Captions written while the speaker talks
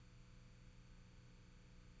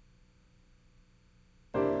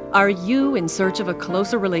Are you in search of a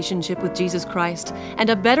closer relationship with Jesus Christ and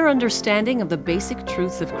a better understanding of the basic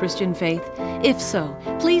truths of Christian faith? If so,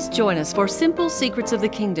 please join us for Simple Secrets of the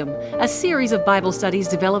Kingdom, a series of Bible studies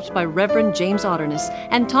developed by Reverend James Otterness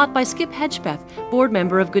and taught by Skip Hedgepeth, board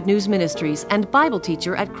member of Good News Ministries and Bible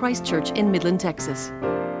teacher at Christ Church in Midland, Texas.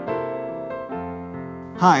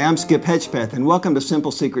 Hi, I'm Skip Hedgepeth, and welcome to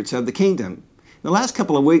Simple Secrets of the Kingdom. In the last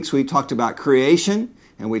couple of weeks, we talked about creation,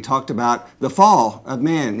 and we talked about the fall of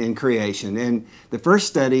man in creation. And the first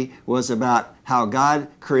study was about how God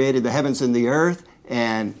created the heavens and the earth,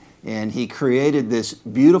 and He created this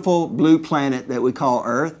beautiful blue planet that we call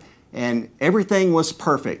Earth, and everything was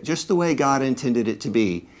perfect, just the way God intended it to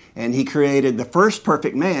be. And He created the first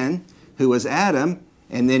perfect man, who was Adam,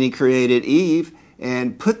 and then He created Eve,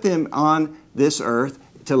 and put them on this earth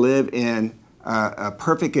to live in a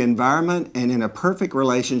perfect environment and in a perfect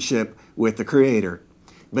relationship with the Creator.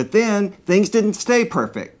 But then things didn't stay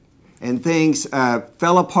perfect, and things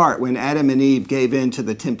fell apart when Adam and Eve gave in to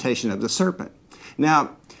the temptation of the serpent.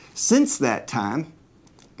 Now, since that time,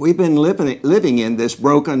 we've been living in this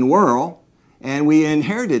broken world, and we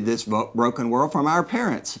inherited this broken world from our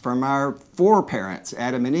parents, from our foreparents,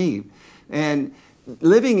 Adam and Eve. And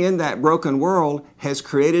living in that broken world has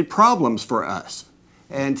created problems for us.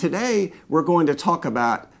 And today, we're going to talk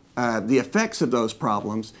about the effects of those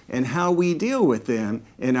problems and how we deal with them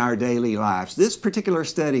in our daily lives. This particular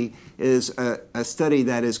study is a study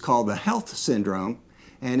that is called the Health Syndrome,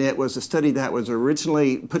 and it was a study that was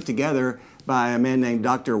originally put together by a man named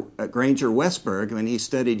Dr. Granger Westberg when he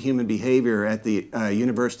studied human behavior at the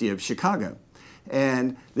University of Chicago.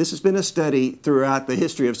 And this has been a study throughout the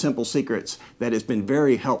history of Simple Secrets that has been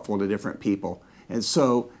very helpful to different people. And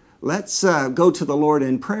so let's go to the Lord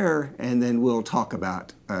in prayer, and then we'll talk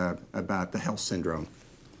about the health syndrome.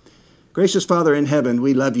 Gracious Father in heaven,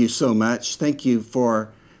 we love you so much. Thank you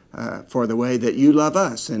for the way that you love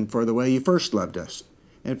us and for the way you first loved us.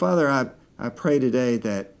 And Father, I pray today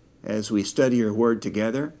that as we study your word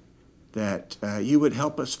together, that you would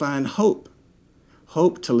help us find hope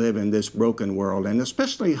to live in this broken world, and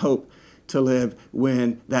especially hope to live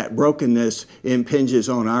when that brokenness impinges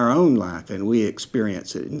on our own life and we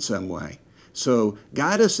experience it in some way. So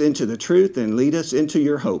guide us into the truth and lead us into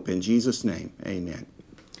your hope. In Jesus' name, amen.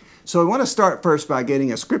 So I want to start first by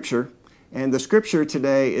getting a scripture, and the scripture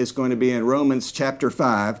today is going to be in Romans chapter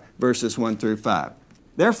 5, verses 1 through 5.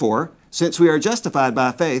 Therefore, since we are justified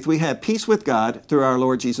by faith, we have peace with God through our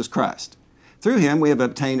Lord Jesus Christ. Through him we have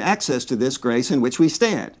obtained access to this grace in which we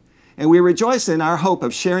stand, and we rejoice in our hope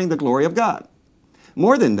of sharing the glory of God.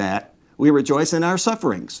 More than that, we rejoice in our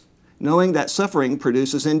sufferings, knowing that suffering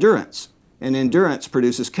produces endurance, and endurance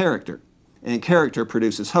produces character, and character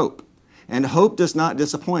produces hope. And hope does not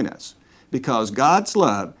disappoint us, because God's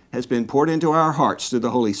love has been poured into our hearts through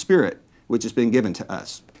the Holy Spirit, which has been given to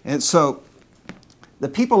us. And so, the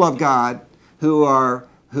people of God who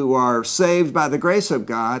are saved by the grace of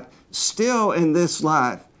God still in this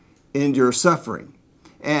life endure suffering.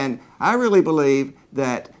 And I really believe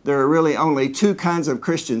that there are really only two kinds of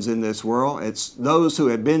Christians in this world. It's those who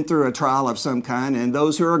have been through a trial of some kind and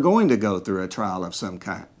those who are going to go through a trial of some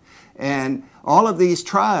kind. And all of these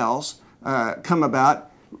trials come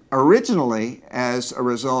about originally as a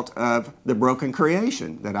result of the broken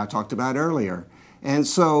creation that I talked about earlier. And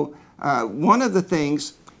so one of the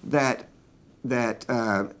things that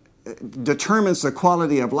determines the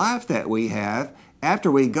quality of life that we have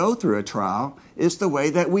after we go through a trial is the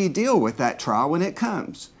way that we deal with that trial when it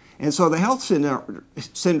comes. And so the health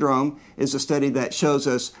syndrome is a study that shows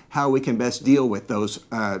us how we can best deal with those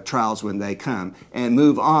trials when they come and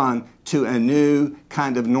move on to a new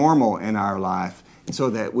kind of normal in our life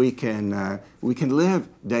so that we can live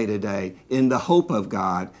day to day in the hope of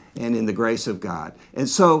God and in the grace of God. And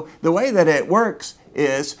so the way that it works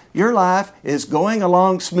is your life is going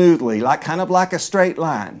along smoothly, kind of like a straight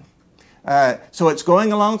line. So it's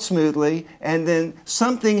going along smoothly, and then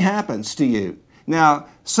something happens to you. Now,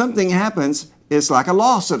 something happens is like a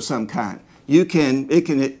loss of some kind. It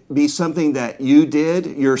can be something that you did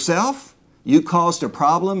yourself. You caused a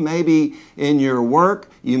problem. Maybe in your work,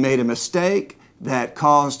 you made a mistake that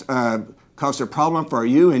caused a problem for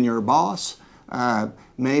you and your boss.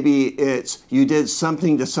 Maybe it's you did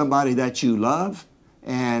something to somebody that you love,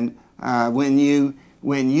 and when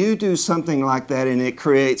you do something like that and it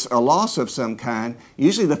creates a loss of some kind,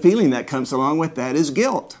 usually the feeling that comes along with that is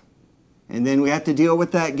guilt. And then we have to deal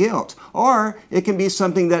with that guilt. Or it can be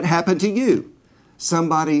something that happened to you.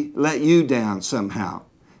 Somebody let you down somehow.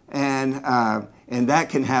 And that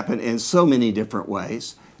can happen in so many different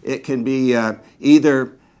ways. It can be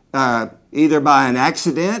either by an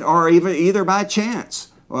accident or either by chance.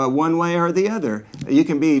 one way or the other. You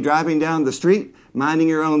can be driving down the street, minding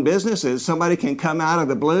your own business, and somebody can come out of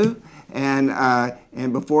the blue,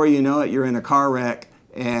 and before you know it, you're in a car wreck,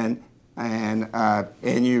 and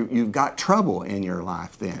you've got trouble in your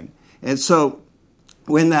life then. And so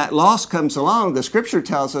when that loss comes along, the Scripture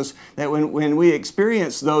tells us that when we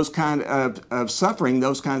experience those kind of suffering,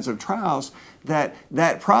 those kinds of trials,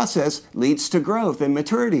 that process leads to growth and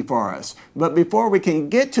maturity for us. But before we can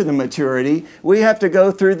get to the maturity, we have to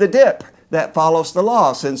go through the dip that follows the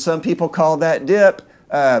loss. And some people call that dip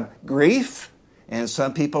grief, and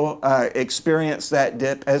some people experience that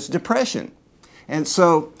dip as depression. And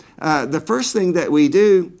so the first thing that we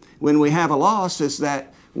do when we have a loss is that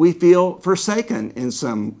we feel forsaken in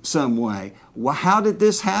some way. Well, how did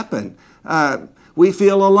this happen? We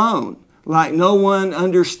feel alone, like no one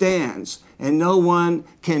understands, and no one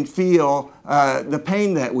can feel the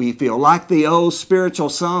pain that we feel, like the old spiritual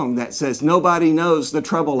song that says, "Nobody knows the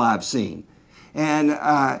trouble I've seen." And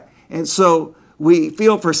so we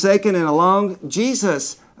feel forsaken and alone.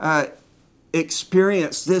 Jesus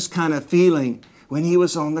experienced this kind of feeling when he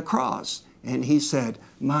was on the cross. And he said,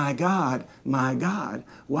 my God,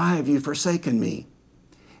 why have you forsaken me?"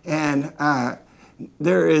 And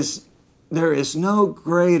there is no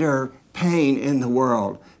greater pain in the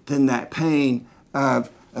world than that pain of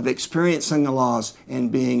experiencing a loss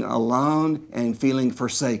and being alone and feeling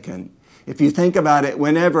forsaken. If you think about it,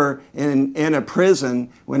 whenever in a prison,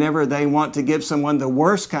 whenever they want to give someone the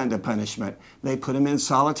worst kind of punishment, they put them in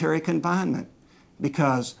solitary confinement,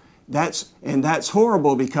 because that's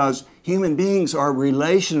horrible, because human beings are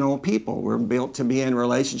relational people. We're built to be in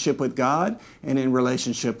relationship with God and in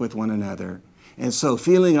relationship with one another. And so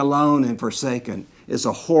feeling alone and forsaken is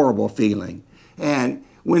a horrible feeling. And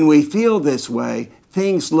when we feel this way,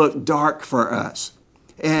 things look dark for us.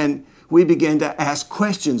 And we begin to ask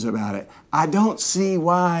questions about it. I don't see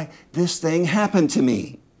why this thing happened to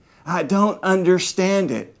me. I don't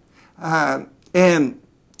understand it.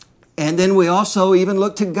 And then we also even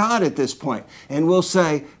look to God at this point, and we'll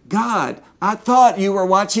say, God, I thought you were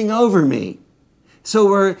watching over me. So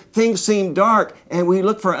where things seem dark, and we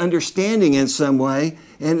look for understanding in some way,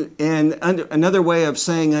 and another way of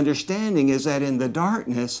saying understanding is that in the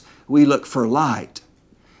darkness, we look for light.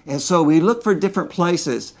 And so we look for different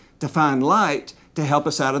places to find light to help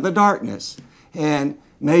us out of the darkness. And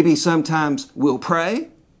maybe sometimes we'll pray.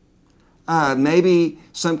 Maybe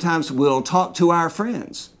sometimes we'll talk to our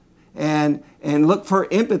friends and look for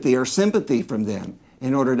empathy or sympathy from them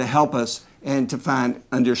in order to help us and to find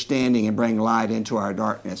understanding and bring light into our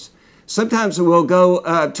darkness. Sometimes we'll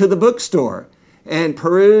go to the bookstore and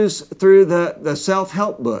peruse through the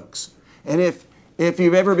self-help books. And if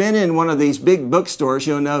you've ever been in one of these big bookstores,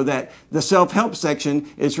 you'll know that the self-help section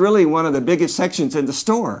is really one of the biggest sections in the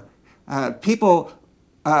store. There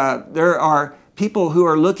are people who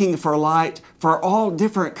are looking for light for all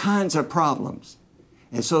different kinds of problems.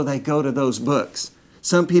 And so they go to those books.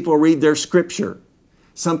 Some people read their scripture.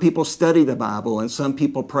 Some people study the Bible, and some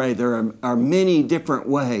people pray. There are many different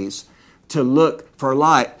ways to look for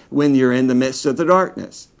light when you're in the midst of the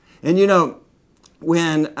darkness. And you know,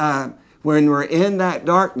 when we're in that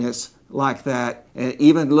darkness like that, and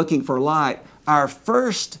even looking for light, our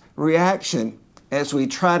first reaction as we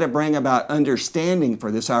try to bring about understanding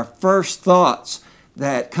for this, our first thoughts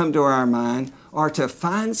that come to our mind are to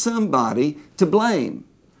find somebody to blame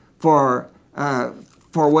for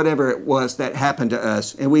whatever it was that happened to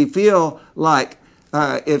us. And we feel like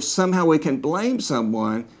if somehow we can blame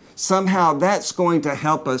someone, somehow that's going to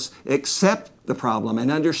help us accept the problem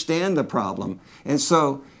and understand the problem. And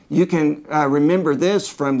so you can remember this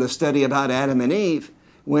from the study about Adam and Eve.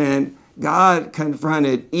 When God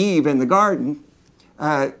confronted Eve in the garden,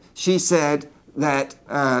 she said that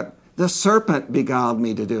the serpent beguiled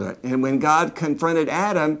me to do it. And when God confronted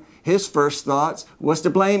Adam, his first thoughts was to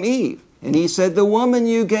blame Eve. And he said, the woman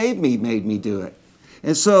you gave me made me do it.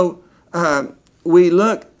 And so we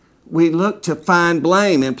look to find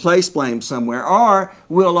blame and place blame somewhere. Or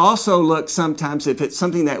we'll also look sometimes, if it's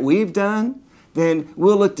something that we've done, then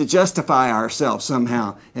we'll look to justify ourselves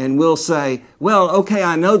somehow. And we'll say, well, okay,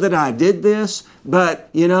 I know that I did this, but,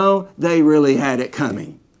 you know, they really had it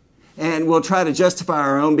coming. And we'll try to justify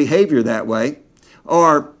our own behavior that way.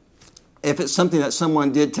 Or if it's something that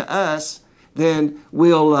someone did to us, then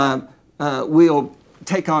we'll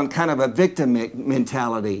take on kind of a victim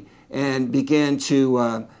mentality and begin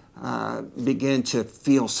to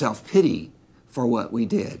feel self-pity for what we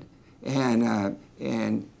did. And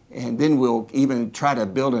then we'll even try to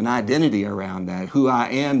build an identity around that. Who I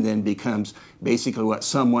am then becomes basically what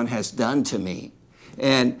someone has done to me.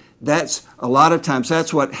 And that's a lot of times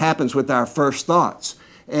that's what happens with our first thoughts.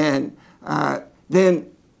 And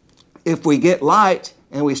then if we get light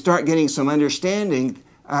and we start getting some understanding,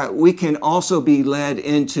 we can also be led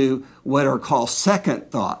into what are called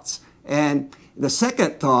second thoughts. And the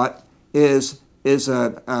second thought is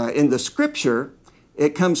in the Scripture.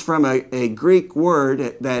 It comes from a Greek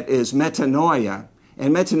word that is metanoia.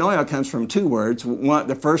 And metanoia comes from two words. One,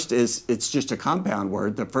 the first is, it's just a compound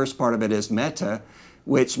word. The first part of it is meta,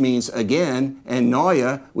 which means again, and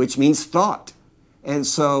noia, which means thought. And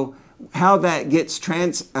so how that gets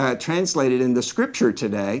translated in the Scripture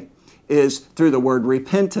today is through the word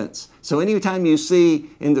repentance. So anytime you see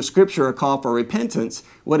in the Scripture a call for repentance,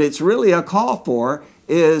 what it's really a call for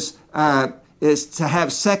is to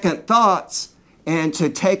have second thoughts and to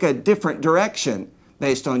take a different direction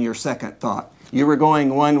based on your second thought. You were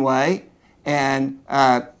going one way, and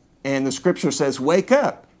the Scripture says, wake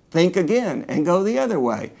up, think again, and go the other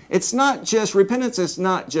way. It's not just, repentance is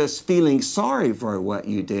not just feeling sorry for what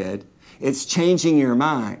you did. It's changing your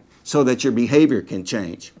mind so that your behavior can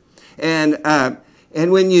change. And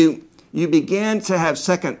when you begin to have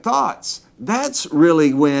second thoughts, that's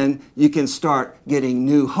really when you can start getting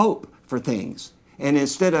new hope for things. And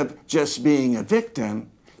instead of just being a victim,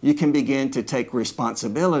 you can begin to take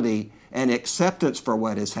responsibility and acceptance for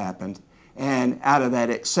what has happened. And out of that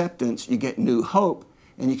acceptance, you get new hope,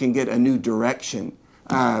 and you can get a new direction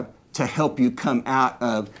to help you come out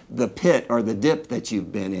of the pit or the dip that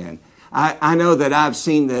you've been in. I know that I've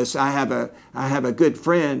seen this. I have a good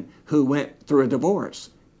friend who went through a divorce.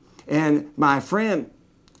 And my friend,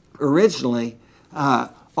 originally,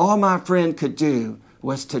 all my friend could do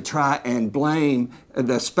was to try and blame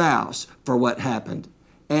the spouse for what happened.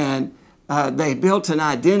 And they built an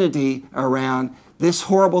identity around, this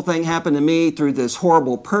horrible thing happened to me through this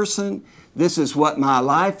horrible person. This is what my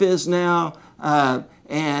life is now.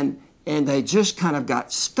 And they just kind of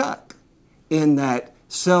got stuck in that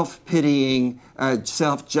self-pitying,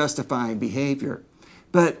 self-justifying behavior.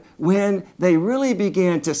 But when they really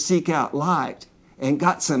began to seek out light and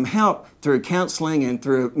got some help through counseling and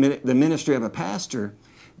through the ministry of a pastor,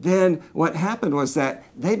 then what happened was that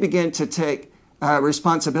they began to take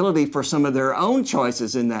responsibility for some of their own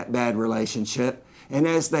choices in that bad relationship. And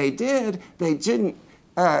as they did, they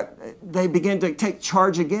began to take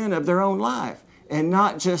charge again of their own life and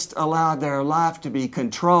not just allow their life to be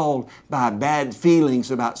controlled by bad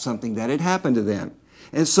feelings about something that had happened to them.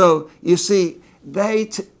 And so, you see,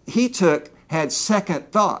 he had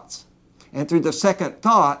second thoughts. And through the second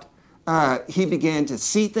thought, he began to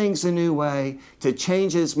see things a new way, to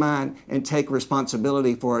change his mind and take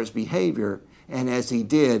responsibility for his behavior. And as he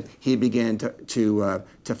did, he began to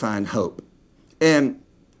find hope. And,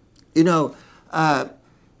 you know,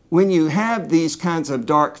 when you have these kinds of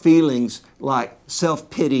dark feelings like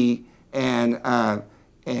self-pity and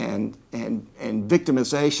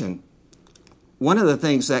victimization, one of the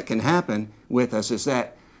things that can happen with us is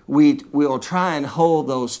that we'll try and hold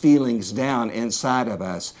those feelings down inside of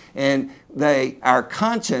us, and our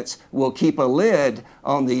conscience will keep a lid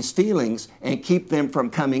on these feelings and keep them from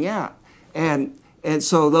coming out. And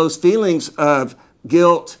so those feelings of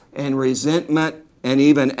guilt and resentment and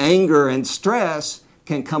even anger and stress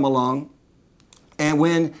can come along. And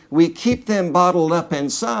when we keep them bottled up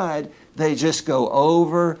inside, they just go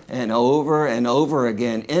over and over and over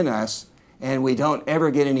again in us, and we don't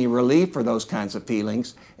ever get any relief for those kinds of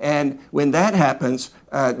feelings. And when that happens,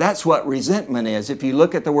 that's what resentment is. If you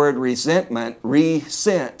look at the word resentment,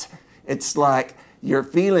 resent, it's like your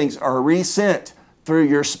feelings are resent through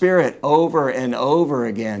your spirit over and over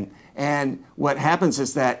again. And what happens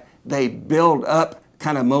is that they build up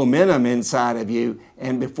kind of momentum inside of you,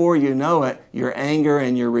 and before you know it, your anger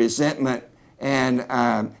and your resentment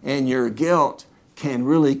and your guilt can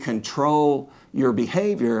really control your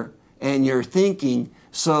behavior and your thinking.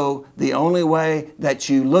 So the only way that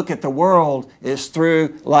you look at the world is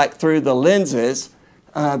through the lenses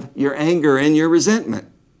of your anger and your resentment.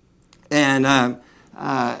 And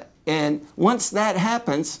once that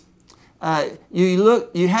happens,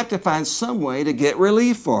 you have to find some way to get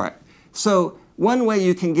relief for it. So one way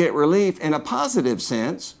you can get relief in a positive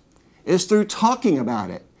sense is through talking about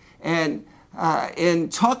it. And in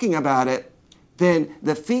talking about it, then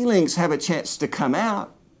the feelings have a chance to come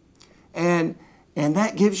out, and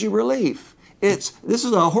that gives you relief. This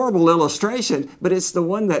is a horrible illustration, but it's the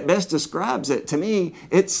one that best describes it to me.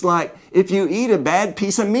 It's like if you eat a bad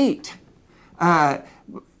piece of meat,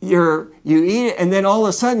 you eat it, and then all of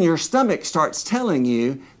a sudden your stomach starts telling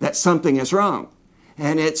you that something is wrong.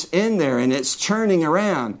 And it's in there, and it's churning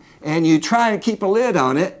around. And you try and keep a lid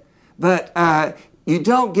on it, but you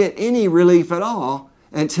don't get any relief at all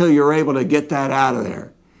until you're able to get that out of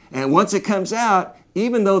there. And once it comes out,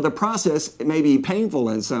 even though the process may be painful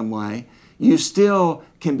in some way, you still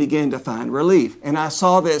can begin to find relief. And I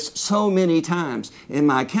saw this so many times in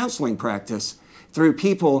my counseling practice through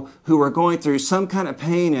people who were going through some kind of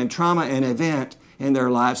pain and trauma and event in their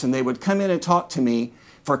lives, and they would come in and talk to me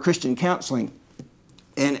for Christian counseling.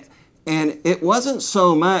 And it wasn't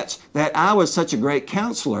so much that I was such a great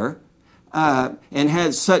counselor and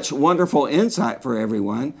had such wonderful insight for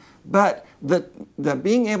everyone, but the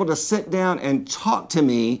being able to sit down and talk to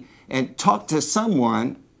me and talk to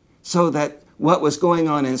someone so that what was going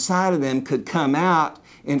on inside of them could come out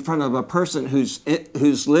in front of a person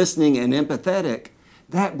who's listening and empathetic,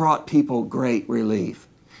 that brought people great relief.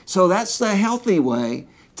 So that's the healthy way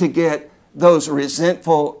to get those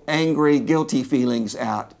resentful, angry, guilty feelings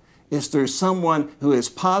out, is through someone who is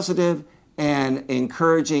positive and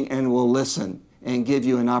encouraging and will listen and give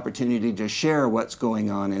you an opportunity to share what's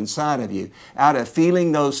going on inside of you. Out of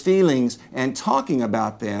feeling those feelings and talking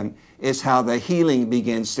about them is how the healing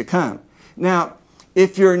begins to come. Now,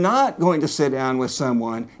 if you're not going to sit down with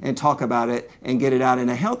someone and talk about it and get it out in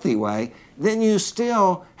a healthy way, then you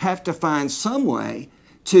still have to find some way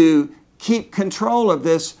to keep control of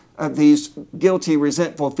these guilty,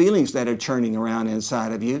 resentful feelings that are churning around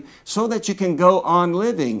inside of you so that you can go on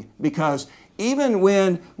living. Because even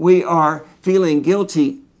when we are feeling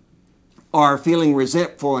guilty or feeling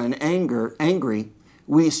resentful and angry,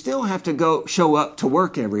 we still have to show up to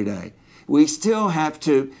work every day. We still have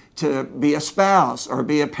to be a spouse or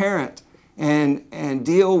be a parent and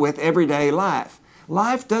deal with everyday life.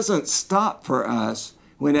 Life doesn't stop for us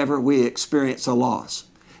whenever we experience a loss.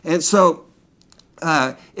 And so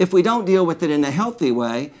if we don't deal with it in a healthy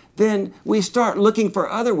way, then we start looking for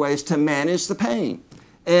other ways to manage the pain.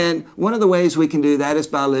 And one of the ways we can do that is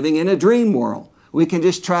by living in a dream world. We can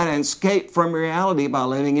just try to escape from reality by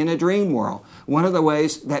living in a dream world. One of the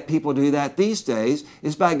ways that people do that these days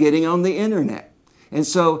is by getting on the internet. And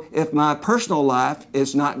so if my personal life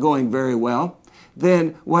is not going very well,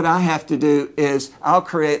 then what I have to do is I'll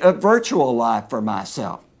create a virtual life for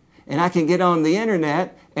myself. And I can get on the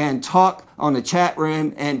internet and talk on the chat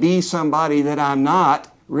room and be somebody that I'm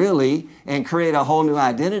not really and create a whole new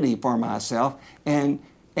identity for myself and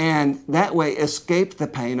that way escape the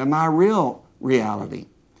pain of my real reality.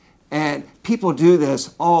 And people do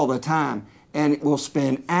this all the time and will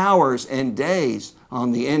spend hours and days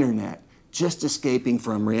on the internet just escaping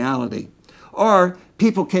from reality. Or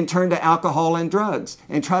people can turn to alcohol and drugs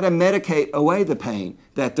and try to medicate away the pain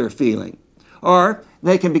that they're feeling. Or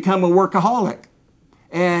they can become a workaholic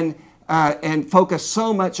and focus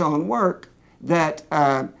so much on work that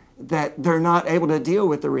they're not able to deal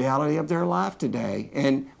with the reality of their life today.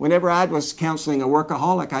 And whenever I was counseling a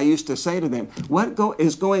workaholic, I used to say to them, what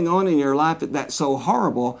is going on in your life that's so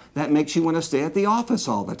horrible that makes you want to stay at the office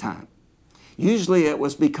all the time? Usually it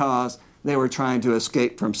was because they were trying to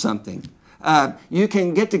escape from something. You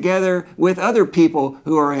can get together with other people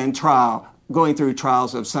who are in trial, going through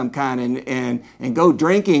trials of some kind, and go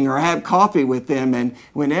drinking or have coffee with them. And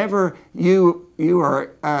whenever you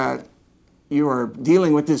are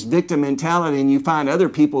dealing with this victim mentality and you find other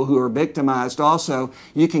people who are victimized also,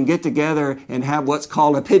 you can get together and have what's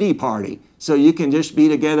called a pity party. So you can just be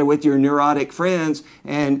together with your neurotic friends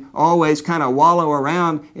and always kind of wallow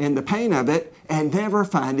around in the pain of it and never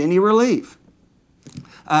find any relief.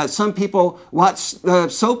 Some people watch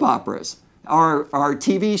soap operas or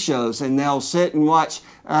TV shows, and they'll sit and watch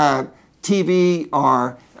TV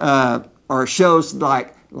or shows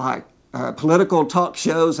like political talk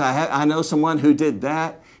shows. I know someone who did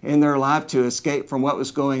that in their life to escape from what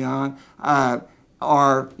was going on.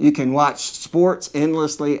 Or you can watch sports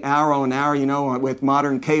endlessly, hour on hour. You know, with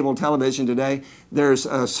modern cable television today, there's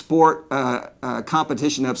a sport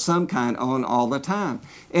competition of some kind on all the time.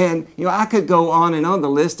 And, you know, I could go on and on.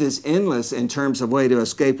 The list is endless in terms of way to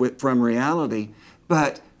escape from reality.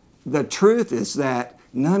 But the truth is that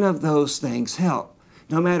none of those things help.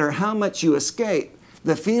 No matter how much you escape,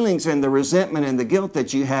 the feelings and the resentment and the guilt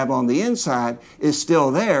that you have on the inside is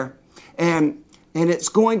still there. And it's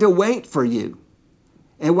going to wait for you.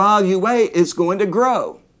 And while you wait, it's going to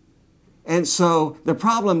grow. And so the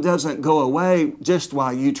problem doesn't go away just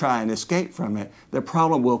while you try and escape from it. The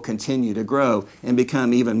problem will continue to grow and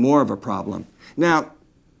become even more of a problem. Now,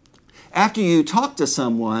 after you talk to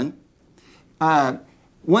someone,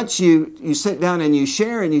 once you sit down and you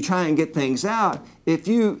share and you try and get things out,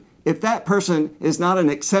 if that person is not an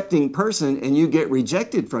accepting person and you get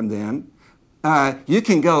rejected from them, you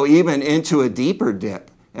can go even into a deeper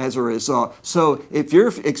dip. as a result. So if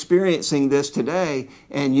you're experiencing this today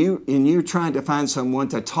and you're trying to find someone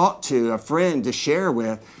to talk to, a friend to share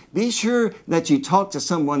with, be sure that you talk to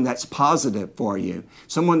someone that's positive for you,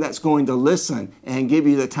 someone that's going to listen and give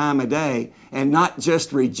you the time of day and not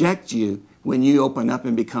just reject you when you open up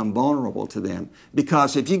and become vulnerable to them.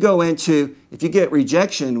 Because if you get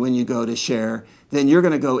rejection when you go to share, then you're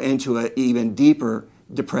going to go into an even deeper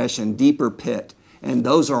depression, deeper pit. And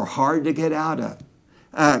those are hard to get out of.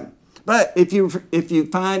 But if you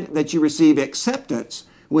find that you receive acceptance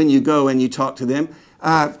when you go and you talk to them,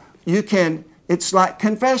 it's like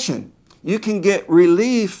confession. You can get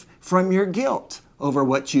relief from your guilt over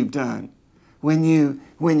what you've done. When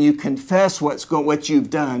you confess what you've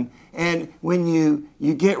done, and when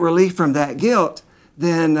you get relief from that guilt,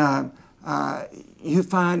 then you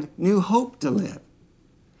find new hope to live.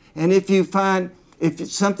 And if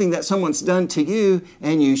it's something that someone's done to you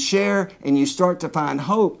and you share and you start to find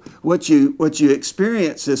hope, what you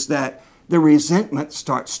experience is that the resentment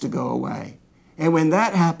starts to go away. And when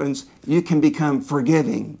that happens, you can become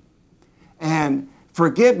forgiving. And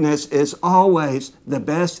forgiveness is always the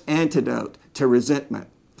best antidote to resentment.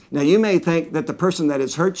 Now, you may think that the person that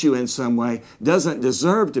has hurt you in some way doesn't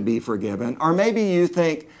deserve to be forgiven, or maybe you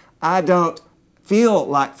think, I don't feel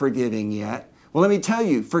like forgiving yet. Well, let me tell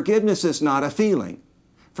you, forgiveness is not a feeling.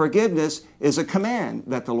 Forgiveness is a command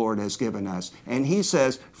that the Lord has given us. And He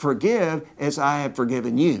says, forgive as I have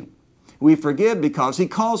forgiven you. We forgive because He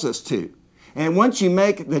calls us to. And once you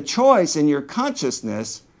make the choice in your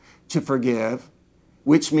consciousness to forgive,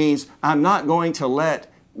 which means I'm not going to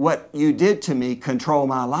let what you did to me control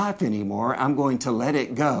my life anymore, I'm going to let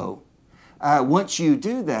it go. Once you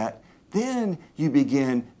do that, then you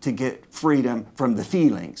begin to get freedom from the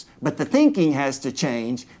feelings. But the thinking has to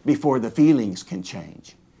change before the feelings can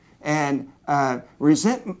change. And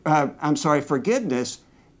forgiveness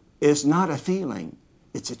is not a feeling.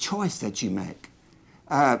 It's a choice that you make.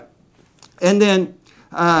 And then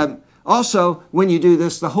also, when you do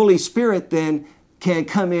this, the Holy Spirit then can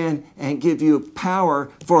come in and give you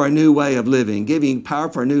power for a new way of living, give you power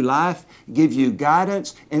for a new life, give you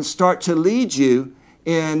guidance, and start to lead you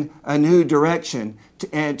in a new direction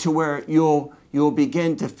to where you'll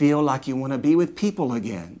begin to feel like you want to be with people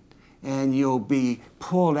again. And you'll be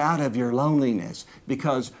pulled out of your loneliness,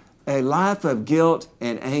 because a life of guilt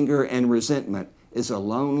and anger and resentment is a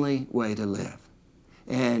lonely way to live.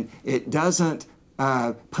 And it doesn't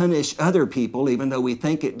punish other people, even though we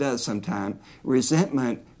think it does sometimes.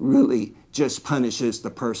 Resentment really just punishes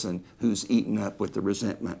the person who's eaten up with the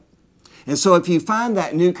resentment. And so if you find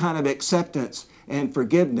that new kind of acceptance and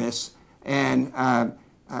forgiveness and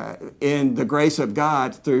in the grace of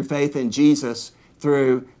God through faith in Jesus,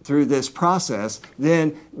 through this process,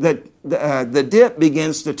 then the dip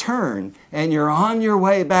begins to turn and you're on your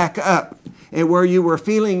way back up. And where you were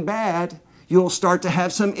feeling bad, you'll start to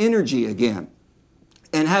have some energy again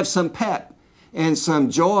and have some pep and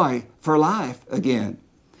some joy for life again.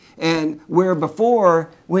 And where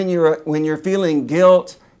before, when you're feeling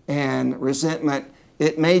guilt and resentment,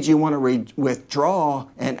 it made you want to withdraw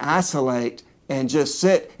and isolate and just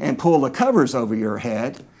sit and pull the covers over your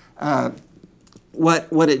head.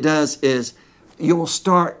 What it does is you'll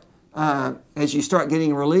start, as you start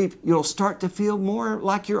getting relief, you'll start to feel more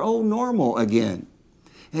like your old normal again.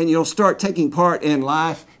 And you'll start taking part in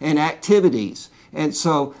life and activities. And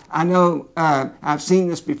so I know I've seen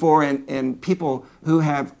this before in people who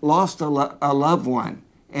have lost a loved one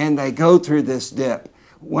and they go through this dip.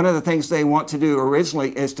 One of the things they want to do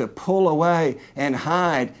originally is to pull away and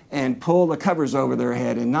hide and pull the covers over their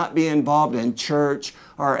head and not be involved in church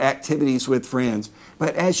or activities with friends.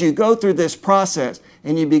 But as you go through this process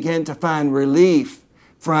and you begin to find relief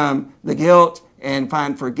from the guilt and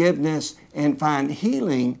find forgiveness and find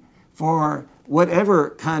healing for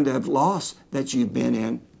whatever kind of loss that you've been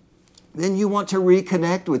in, then you want to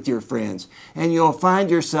reconnect with your friends and you'll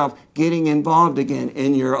find yourself getting involved again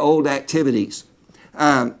in your old activities.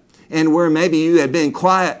 And where maybe you had been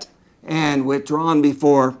quiet and withdrawn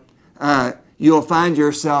before, you'll find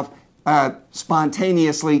yourself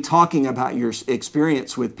spontaneously talking about your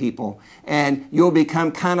experience with people. And you'll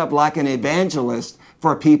become kind of like an evangelist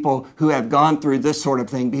for people who have gone through this sort of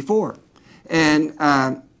thing before. And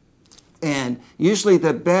usually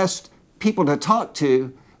the best people to talk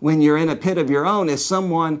to when you're in a pit of your own is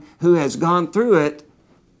someone who has gone through it,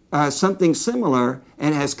 something similar,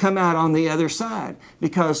 and has come out on the other side,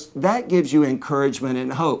 because that gives you encouragement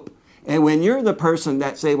and hope. And when you're the person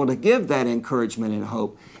that's able to give that encouragement and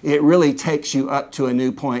hope, it really takes you up to a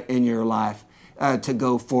new point in your life to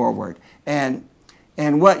go forward. And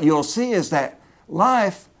what you'll see is that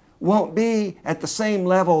life won't be at the same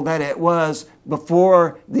level that it was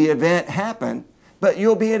before the event happened, but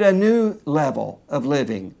you'll be at a new level of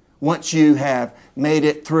living once you have made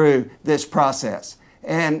it through this process.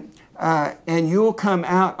 And you'll come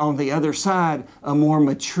out on the other side a more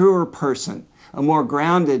mature person, a more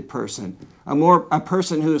grounded person, a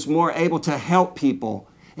person who is more able to help people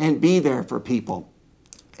and be there for people.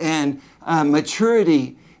 And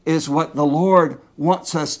maturity is what the Lord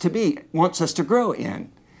wants us to be, wants us to grow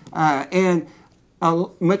in.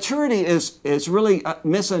 Maturity is really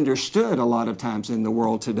misunderstood a lot of times in the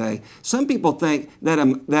world today. Some people think that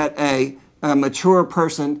a mature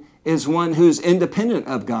person is one who's independent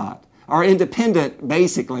of God, or independent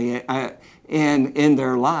basically in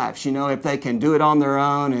their lives. You know, if they can do it on their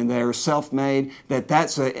own and they're self-made,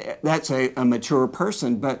 that's a mature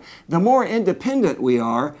person. But the more independent we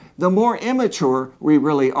are, the more immature we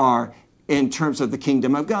really are in terms of the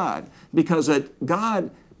kingdom of God. Because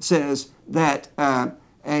God says that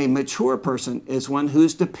a mature person is one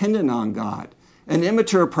who's dependent on God. An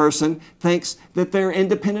immature person thinks that they're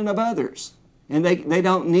independent of others and they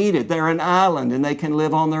don't need it. They're an island and they can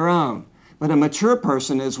live on their own. But a mature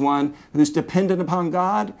person is one who's dependent upon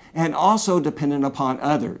God and also dependent upon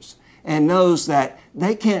others and knows that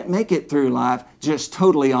they can't make it through life just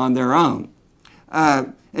totally on their own.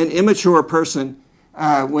 An immature person,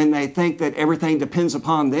 when they think that everything depends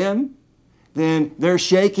upon them, then they're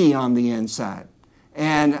shaky on the inside.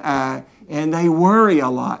 And they worry a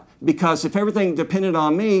lot because if everything depended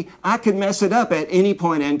on me, I could mess it up at any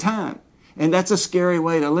point in time. And that's a scary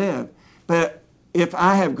way to live. But if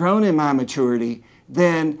I have grown in my maturity,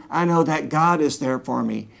 then I know that God is there for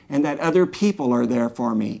me and that other people are there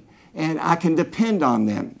for me and I can depend on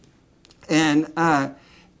them.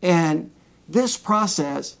 And this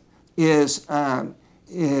process is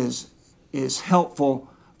helpful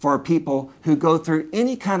for people who go through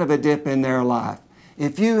any kind of a dip in their life.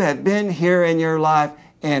 If you have been here in your life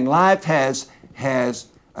and life has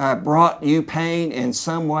brought you pain in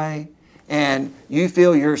some way and you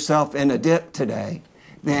feel yourself in a dip today,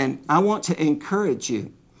 then I want to encourage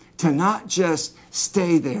you to not just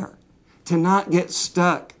stay there, to not get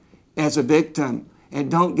stuck as a victim and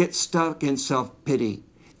don't get stuck in self-pity.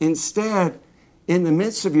 Instead, in the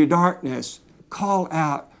midst of your darkness, call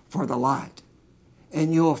out for the light.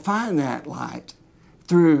 And you'll find that light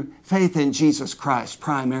through faith in Jesus Christ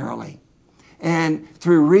primarily, and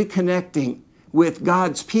through reconnecting with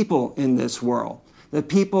God's people in this world, the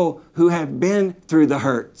people who have been through the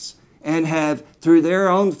hurts and have, through their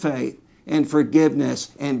own faith and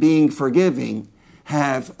forgiveness and being forgiving,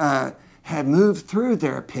 have moved through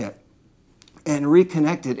their pit and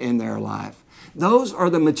reconnected in their life. Those are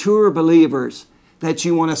the mature believers that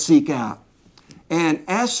you want to seek out. And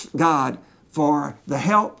ask God for the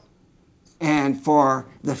help and for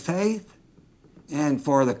the faith and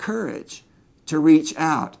for the courage to reach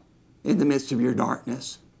out in the midst of your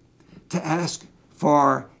darkness, to ask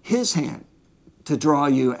for His hand to draw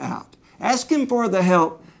you out. Ask Him for the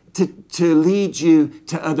help to lead you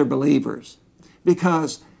to other believers,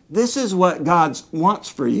 because this is what God wants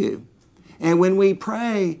for you. And when we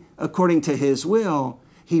pray according to His will,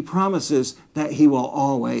 He promises that He will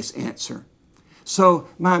always answer. So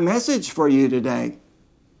my message for you today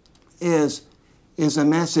is a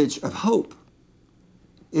message of hope.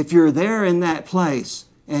 If you're there in that place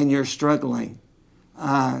and you're struggling,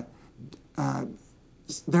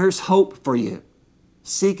 there's hope for you.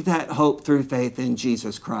 Seek that hope through faith in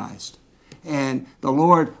Jesus Christ. And the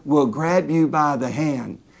Lord will grab you by the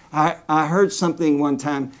hand. I heard something one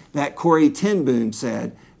time that Corrie ten Boom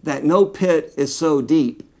said, that no pit is so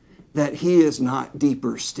deep that He is not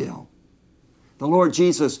deeper still. The Lord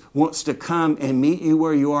Jesus wants to come and meet you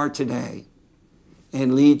where you are today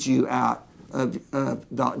and lead you out of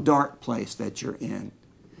the dark place that you're in.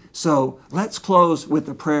 So let's close with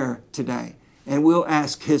a prayer today, and we'll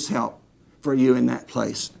ask His help for you in that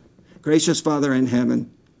place. Gracious Father in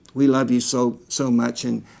heaven, we love you so much,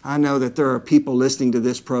 and I know that there are people listening to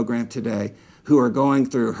this program today who are going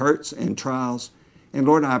through hurts and trials. And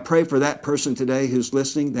Lord, I pray for that person today who's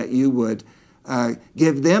listening, that you would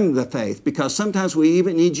give them the faith, because sometimes we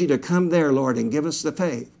even need you to come there, Lord, and give us the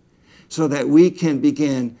faith so that we can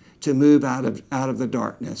begin to move out of the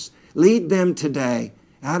darkness. Lead them today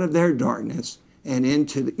out of their darkness and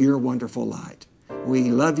into your wonderful light.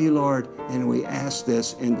 We love you, Lord, and we ask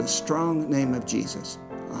this in the strong name of Jesus.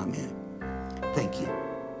 Amen. Thank you.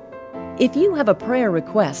 If you have a prayer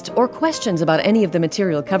request or questions about any of the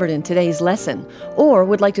material covered in today's lesson, or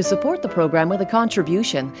would like to support the program with a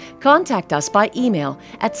contribution, contact us by email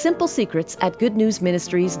at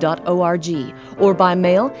simplesecrets@goodnewsministries.org or by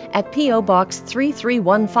mail at P.O. Box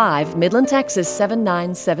 3315, Midland, Texas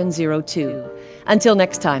 79702. Until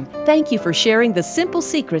next time, thank you for sharing the simple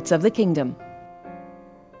secrets of the kingdom.